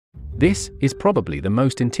This is probably the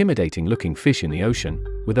most intimidating looking fish in the ocean,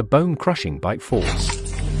 with a bone-crushing bite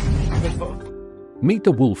force. Meet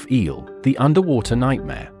the wolf eel, the underwater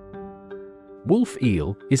nightmare. Wolf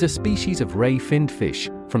eel is a species of ray-finned fish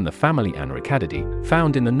from the family Anoricadidae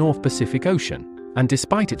found in the North Pacific Ocean, and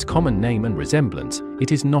despite its common name and resemblance,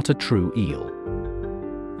 it is not a true eel.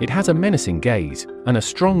 It has a menacing gaze and a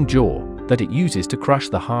strong jaw that it uses to crush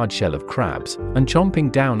the hard shell of crabs and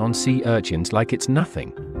chomping down on sea urchins like it's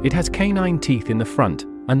nothing. It has canine teeth in the front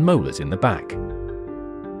and molars in the back.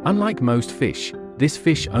 Unlike most fish, this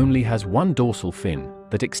fish only has one dorsal fin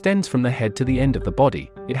that extends from the head to the end of the body.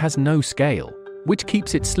 It has no scale, which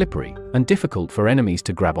keeps it slippery and difficult for enemies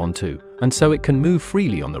to grab onto, and so it can move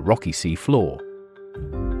freely on the rocky sea floor.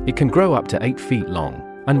 It can grow up to 8 feet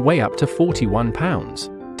long and weigh up to 41 pounds.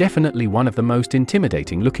 Definitely one of the most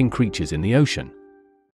intimidating looking creatures in the ocean.